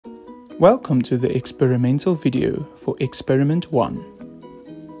Welcome to the experimental video for Experiment 1.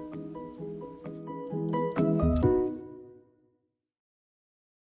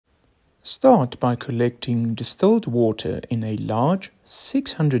 Start by collecting distilled water in a large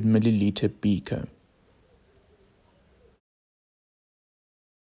 600 milliliter beaker.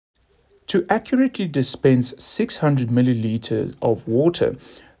 To accurately dispense 600 milliliters of water,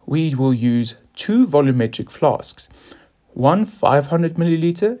 we will use two volumetric flasks, one 500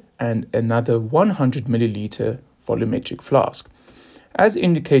 milliliter and another 100 milliliter volumetric flask. As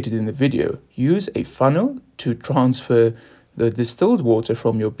indicated in the video, use a funnel to transfer the distilled water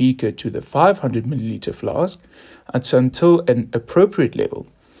from your beaker to the 500 milliliter flask until an appropriate level.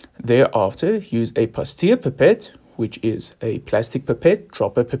 Thereafter, use a pasteur pipette, which is a plastic pipette,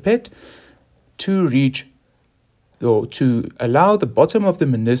 dropper pipette, to allow the bottom of the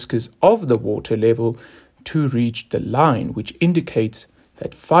meniscus of the water level to reach the line which indicates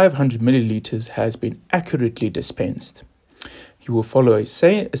that 500 milliliters has been accurately dispensed. You will follow a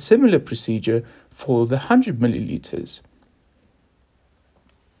similar procedure for the 100 milliliters.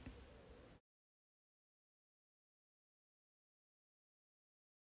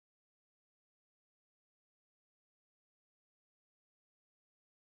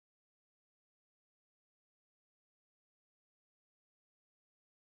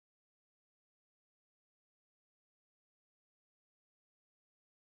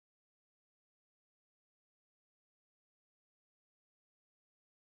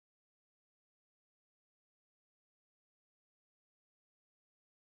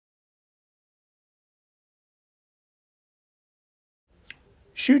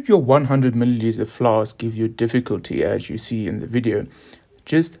 Should your 100 milliliter flask give you difficulty, as you see in the video,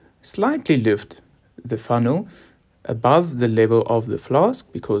 just slightly lift the funnel above the level of the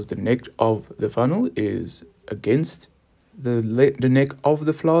flask, because the neck of the funnel is against the neck of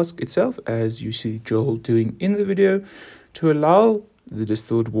the flask itself, as you see Joel doing in the video, to allow the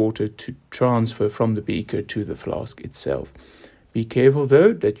distilled water to transfer from the beaker to the flask itself. Be careful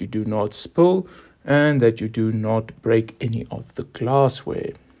though that you do not spill and that you do not break any of the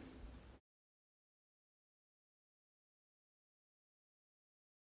glassware.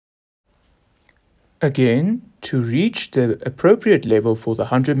 Again, to reach the appropriate level for the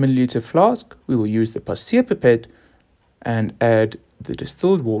 100 milliliter flask, we will use the pasteur pipette and add the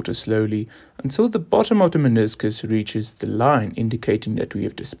distilled water slowly until the bottom of the meniscus reaches the line indicating that we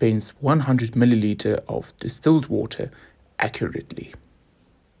have dispensed 100 milliliter of distilled water accurately.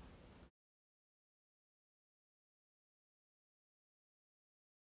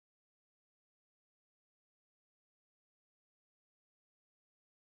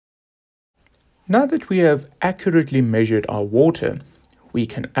 Now that we have accurately measured our water, we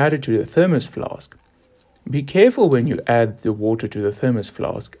can add it to the thermos flask. Be careful when you add the water to the thermos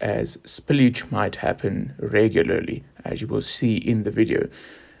flask, as spillage might happen regularly, as you will see in the video.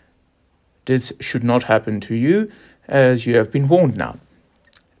 This should not happen to you, as you have been warned now.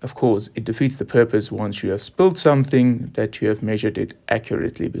 Of course, it defeats the purpose once you have spilled something that you have measured it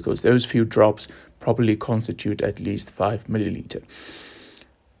accurately, because those few drops probably constitute at least 5 milliliter.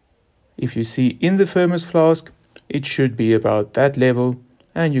 If you see in the thermos flask, it should be about that level,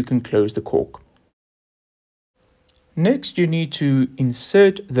 and you can close the cork. Next, you need to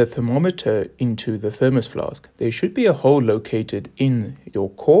insert the thermometer into the thermos flask. There should be a hole located in your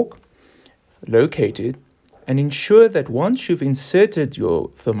cork. Locate it and ensure that once you've inserted your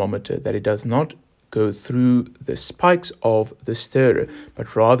thermometer, that it does not go through the spikes of the stirrer,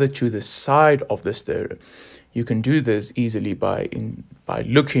 but rather to the side of the stirrer. You can do this easily by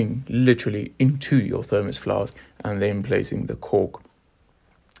looking literally into your thermos flask and then placing the cork.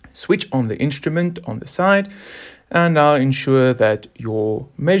 Switch on the instrument on the side and now ensure that your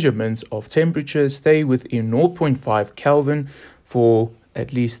measurements of temperature stay within 0.5 Kelvin for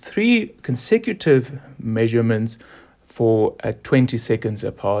at least 3 consecutive measurements for 20 seconds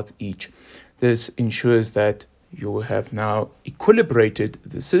apart each. This ensures that you have now equilibrated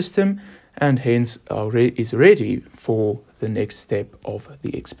the system and hence is ready for the next step of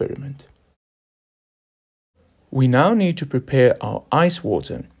the experiment. We now need to prepare our ice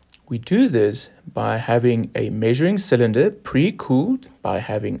water. We do this by having a measuring cylinder pre-cooled by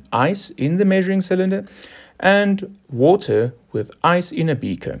having ice in the measuring cylinder and water with ice in a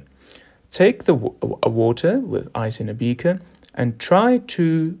beaker. Take the water with ice in a beaker and try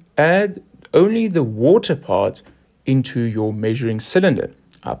to add only the water part into your measuring cylinder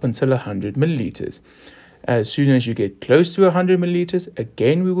up until 100 milliliters. As soon as you get close to 100 milliliters,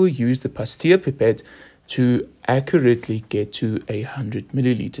 again we will use the pasteur pipette to accurately get to 100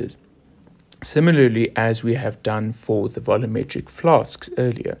 milliliters. Similarly, as we have done for the volumetric flasks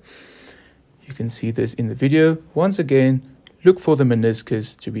earlier. You can see this in the video. Once again, look for the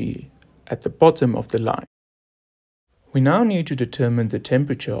meniscus to be at the bottom of the line. We now need to determine the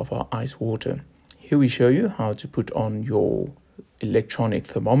temperature of our ice water. Here we show you how to put on your electronic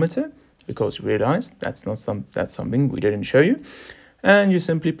thermometer, because realize that's something we didn't show you. And you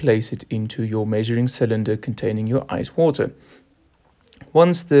simply place it into your measuring cylinder containing your ice water.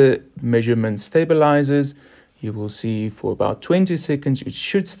 Once the measurement stabilizes, you will see for about 20 seconds it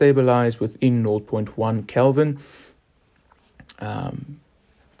should stabilize within 0.1 Kelvin.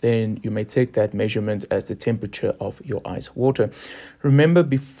 Then you may take that measurement as the temperature of your ice water. Remember,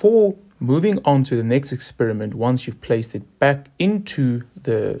 before moving on to the next experiment, once you've placed it back into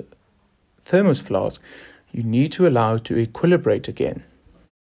the thermos flask, you need to allow it to equilibrate again.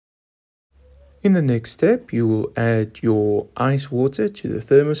 In the next step, you will add your ice water to the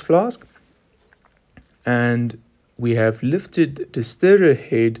thermos flask, and we have lifted the stirrer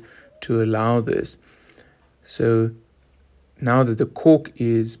head to allow this. So now that the cork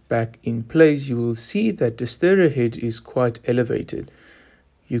is back in place, you will see that the stirrer head is quite elevated.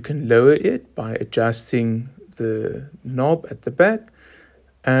 You can lower it by adjusting the knob at the back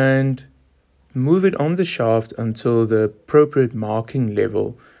and move it on the shaft until the appropriate marking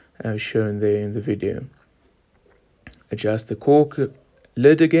level as shown there in the video. Adjust the cork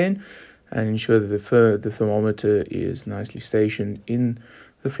lid again and ensure that the thermometer is nicely stationed in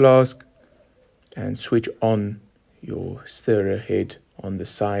the flask, and switch on your stirrer head on the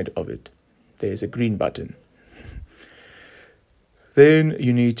side of it. There's a green button. Then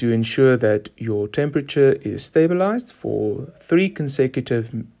you need to ensure that your temperature is stabilized for 3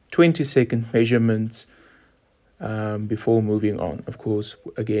 consecutive 20-second measurements before moving on. Of course,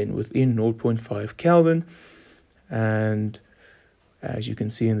 again, within 0.5 Kelvin. And as you can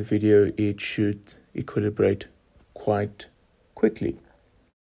see in the video, it should equilibrate quite quickly.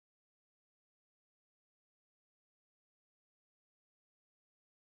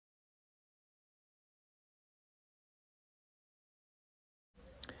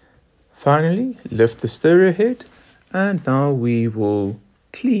 Finally, lift the stirrer head, and now we will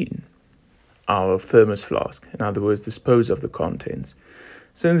clean our thermos flask. In other words, dispose of the contents.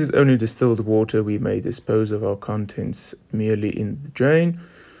 Since it's only distilled water, we may dispose of our contents merely in the drain.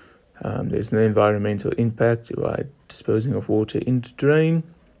 There's no environmental impact by disposing of water in the drain.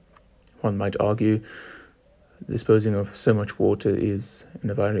 One might argue disposing of so much water is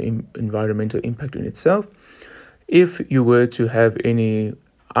an environmental impact in itself. If you were to have any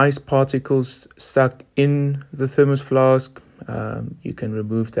ice particles stuck in the thermos flask, you can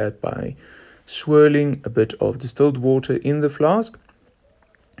remove that by swirling a bit of distilled water in the flask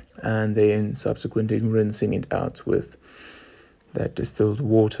and then subsequently rinsing it out with that distilled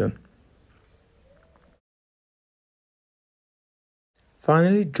water.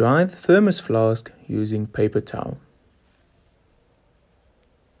 Finally, dry the thermos flask using paper towel.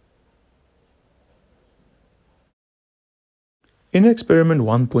 In experiment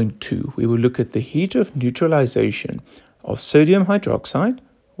 1.2, we will look at the heat of neutralization of sodium hydroxide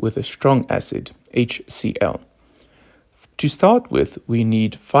with a strong acid, HCl. To start with, we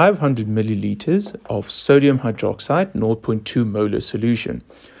need 500 milliliters of sodium hydroxide 0.2 molar solution.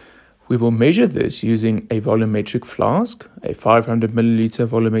 We will measure this using a volumetric flask, a 500 milliliter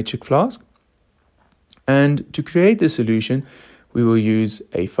volumetric flask. And to create the solution, we will use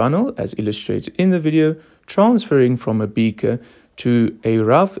a funnel as illustrated in the video, transferring from a beaker to a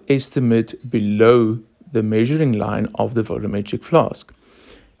rough estimate below the measuring line of the volumetric flask.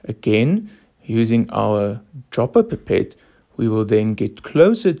 Again, using our dropper pipette, we will then get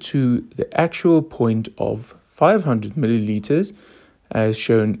closer to the actual point of 500 milliliters as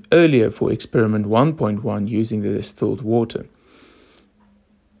shown earlier for experiment 1.1 using the distilled water.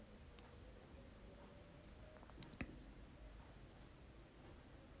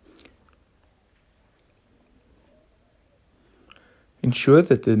 Ensure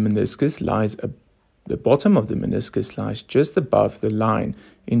that the bottom of the meniscus lies just above the line,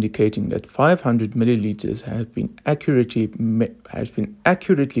 indicating that 500 milliliters has been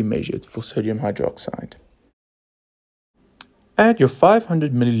accurately measured for sodium hydroxide. Add your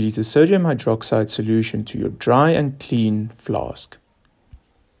 500 milliliter sodium hydroxide solution to your dry and clean flask.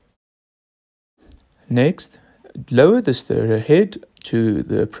 Next, lower the stirrer head to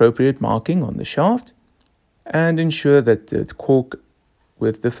the appropriate marking on the shaft and ensure that the cork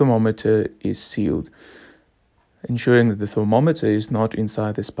with the thermometer is sealed, ensuring that the thermometer is not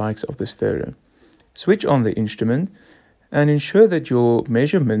inside the spikes of the stirrer. Switch on the instrument and ensure that your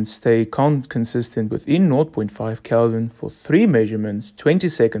measurements stay consistent within 0.5 Kelvin for 3 measurements 20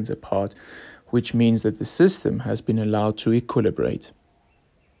 seconds apart, which means that the system has been allowed to equilibrate.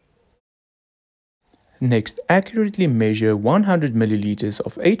 Next, accurately measure 100 milliliters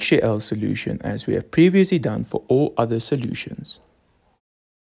of HCl solution as we have previously done for all other solutions.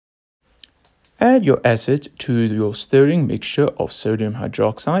 Add your acid to your stirring mixture of sodium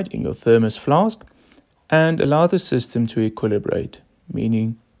hydroxide in your thermos flask and allow the system to equilibrate,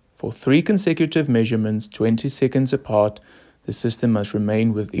 meaning for 3 consecutive measurements 20 seconds apart, the system must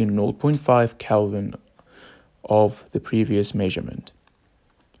remain within 0.5 Kelvin of the previous measurement,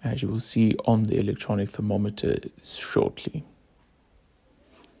 as you will see on the electronic thermometer shortly.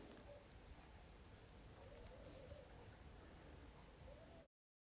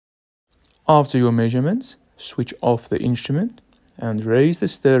 After your measurements, switch off the instrument and raise the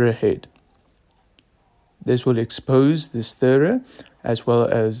stirrer head. This will expose the stirrer as well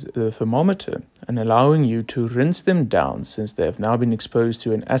as the thermometer and allowing you to rinse them down since they have now been exposed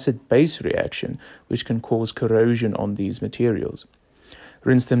to an acid-base reaction which can cause corrosion on these materials.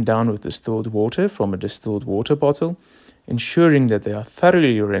 Rinse them down with distilled water from a distilled water bottle, ensuring that they are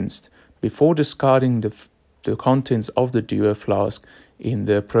thoroughly rinsed before discarding the contents of the Duo flask in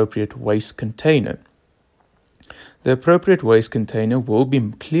the appropriate waste container. The appropriate waste container will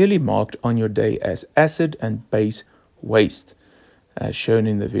be clearly marked on your day as acid and base waste, as shown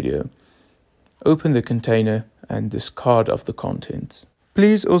in the video. Open the container and discard of the contents.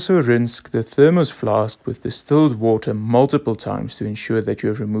 Please also rinse the thermos flask with distilled water multiple times to ensure that you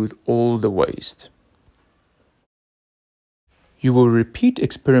have removed all the waste. You will repeat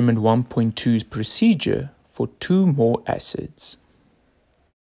experiment 1.2's procedure for 2 more acids.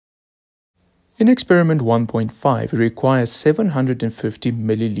 In experiment 1.5, it requires 750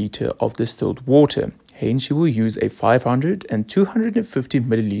 milliliter of distilled water. Hence, you will use a 500 and 250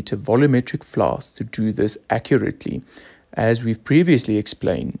 milliliter volumetric flask to do this accurately, as we've previously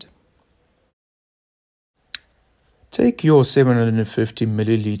explained. Take your 750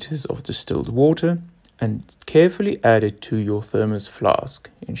 milliliters of distilled water and carefully add it to your thermos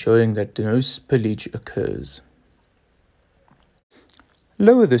flask, ensuring that no spillage occurs.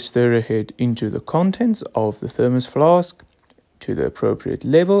 Lower the stirrer head into the contents of the thermos flask to the appropriate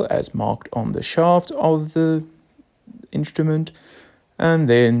level as marked on the shaft of the instrument, and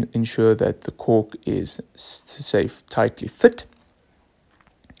then ensure that the cork is tightly fit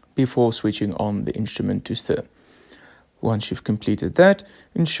before switching on the instrument to stir. Once you've completed that,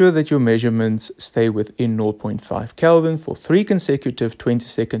 ensure that your measurements stay within 0.5 Kelvin for 3 consecutive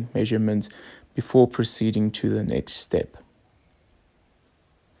 20-second measurements before proceeding to the next step.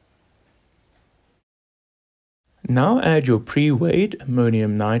 Now add your pre-weighed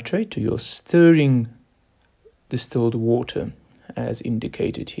ammonium nitrate to your stirring distilled water as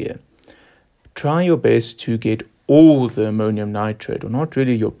indicated here. Try your best to get all the ammonium nitrate, or not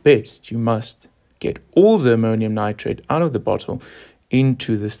really your best, you must get all the ammonium nitrate out of the bottle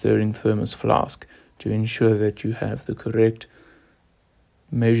into the stirring thermos flask to ensure that you have the correct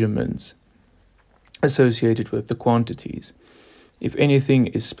measurements associated with the quantities. If anything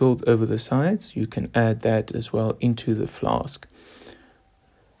is spilled over the sides, you can add that as well into the flask.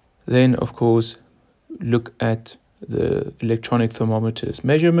 Then, of course, look at the electronic thermometer's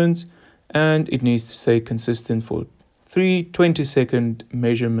measurements, and it needs to stay consistent for 3 20-second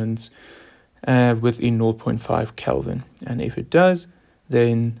measurements within 0.5 Kelvin. And if it does,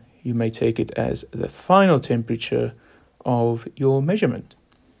 then you may take it as the final temperature of your measurement.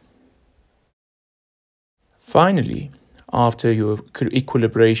 Finally, after your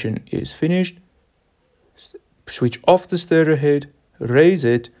equilibration is finished, switch off the stirrer head, raise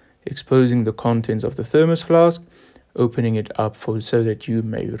it, exposing the contents of the thermos flask, opening it up so that you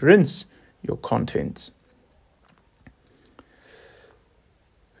may rinse your contents.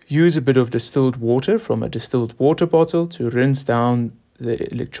 Use a bit of distilled water from a distilled water bottle to rinse down the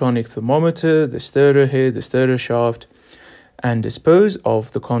electronic thermometer, the stirrer head, the stirrer shaft, and dispose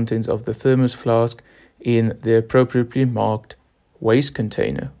of the contents of the thermos flask in the appropriately marked waste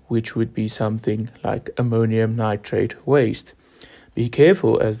container, which would be something like ammonium nitrate waste. Be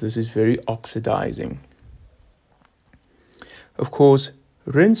careful, as this is very oxidizing. Of course,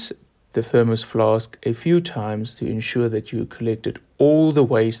 rinse the thermos flask a few times to ensure that you collected all the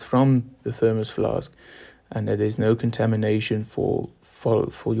waste from the thermos flask and that there's no contamination for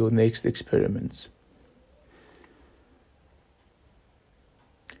your next experiments.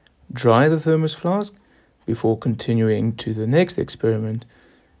 Dry the thermos flask before continuing to the next experiment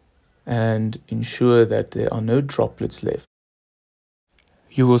and ensure that there are no droplets left.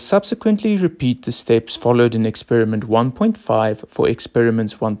 You will subsequently repeat the steps followed in experiment 1.5 for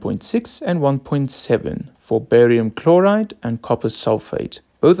experiments 1.6 and 1.7 for barium chloride and copper sulfate.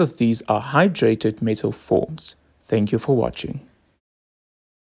 Both of these are hydrated metal forms. Thank you for watching.